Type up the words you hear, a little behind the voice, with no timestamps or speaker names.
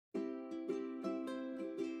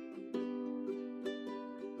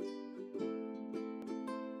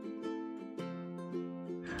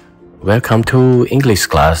Welcome to English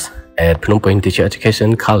class at Phnom Penh Teacher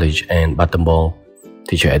Education College and Battambang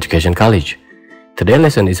Teacher Education College. Today's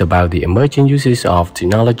lesson is about the emerging uses of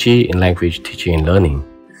technology in language teaching and learning.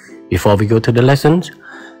 Before we go to the lessons,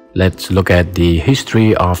 let's look at the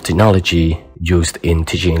history of technology used in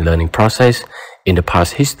teaching and learning process in the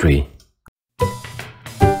past history.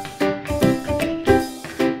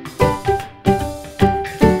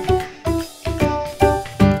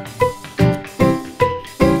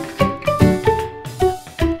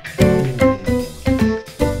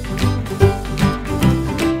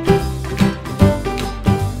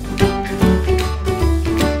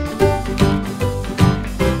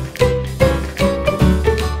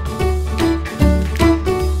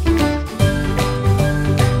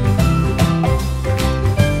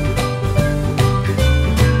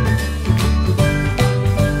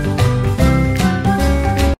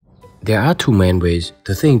 There are two main ways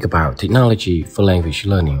to think about technology for language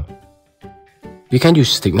learning. We can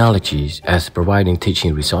use technologies as providing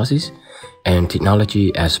teaching resources and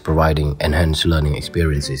technology as providing enhanced learning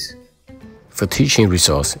experiences. For teaching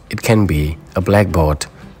resource, it can be a blackboard,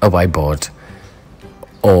 a whiteboard,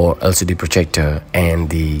 or LCD projector and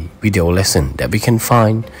the video lesson that we can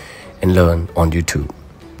find and learn on YouTube.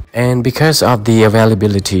 And because of the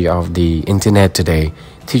availability of the internet today,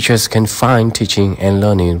 teachers can find teaching and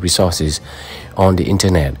learning resources on the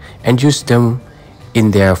internet and use them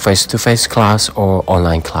in their face-to-face class or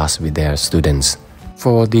online class with their students.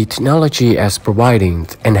 For the technology as providing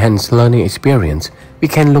enhanced learning experience, we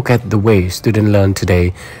can look at the way students learn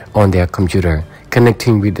today on their computer,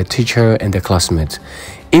 connecting with the teacher and their classmates,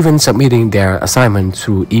 even submitting their assignments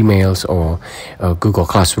through emails or Google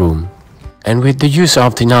Classroom. And with the use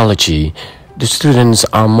of technology, the students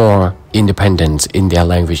are more independent in their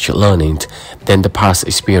language learning than the past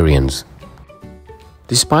experience.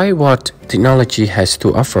 Despite what technology has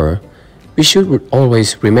to offer, we should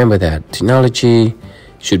always remember that technology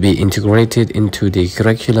should be integrated into the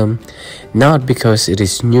curriculum, not because it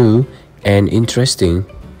is new and interesting,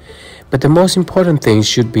 but the most important thing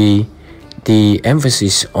should be the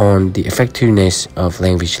emphasis on the effectiveness of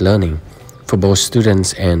language learning for both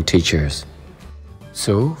students and teachers.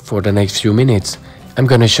 So, for the next few minutes, I'm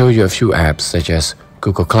going to show you a few apps such as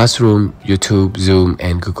Google Classroom, YouTube, Zoom,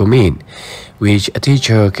 and Google Meet, which a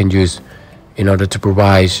teacher can use in order to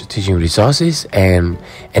provide teaching resources and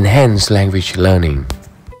enhance language learning.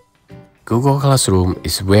 Google Classroom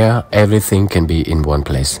is where everything can be in one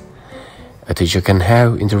place. A teacher can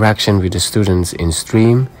have interaction with the students in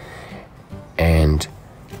stream, and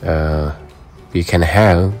we can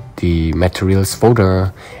have the materials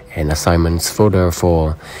folder and assignments folder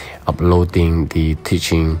for uploading the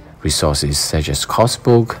teaching resources such as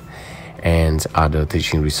coursebook and other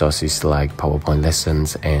teaching resources like PowerPoint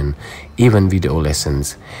lessons and even video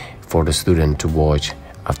lessons for the student to watch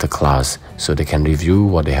after class so they can review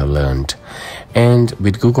what they have learned. And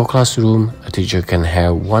with Google Classroom, a teacher can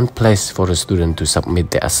have one place for the student to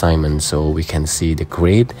submit the assignment so we can see the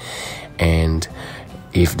grade and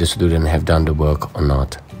if the student have done the work or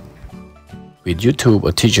not. With YouTube,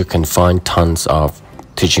 a teacher can find tons of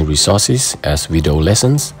teaching resources as video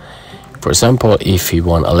lessons. For example, if he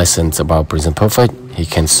wants a lesson about present perfect, he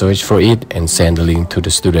can search for it and send the link to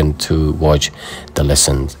the student to watch the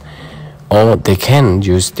lessons. Or they can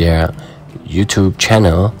use their YouTube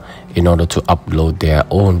channel in order to upload their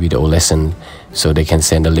own video lesson so they can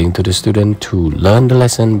send a link to the student to learn the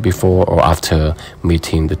lesson before or after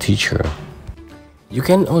meeting the teacher. You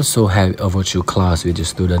can also have a virtual class with your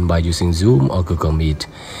student by using Zoom or Google Meet.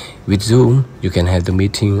 With Zoom, you can have the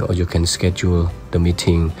meeting or you can schedule the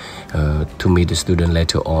meeting to meet the student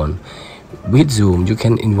later on. With Zoom, you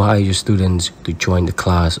can invite your students to join the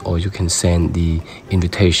class or you can send the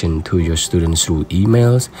invitation to your students through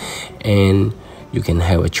emails, and you can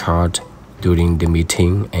have a chart during the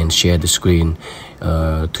meeting and share the screen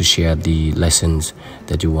to share the lessons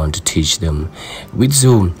that you want to teach them. With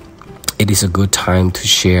Zoom, it is a good time to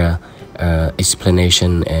share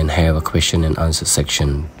explanation and have a question and answer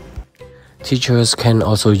section. Teachers can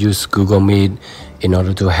also use Google Meet in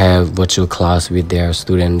order to have virtual class with their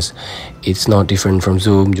students. It's not different from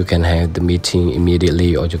Zoom. You can have the meeting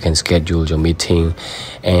immediately or you can schedule your meeting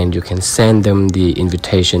and you can send them the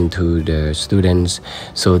invitation to the students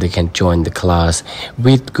so they can join the class.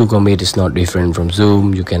 With Google Meet, it's not different from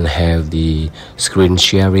Zoom. You can have the screen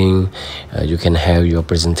sharing, you can have your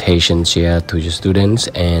presentation shared to your students,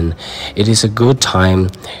 and it is a good time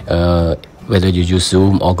whether you use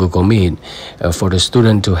Zoom or Google Meet, for the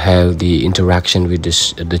student to have the interaction with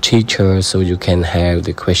the teacher, so you can have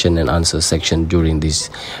the question and answer section during this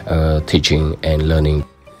teaching and learning.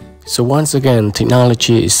 So once again,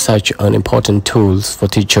 technology is such an important tool for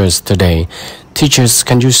teachers today. Teachers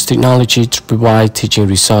can use technology to provide teaching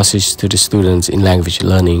resources to the students in language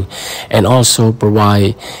learning and also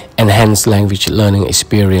provide enhanced language learning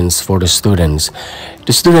experience for the students.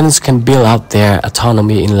 The students can build up their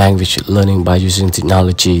autonomy in language learning by using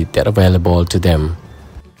technology that are available to them.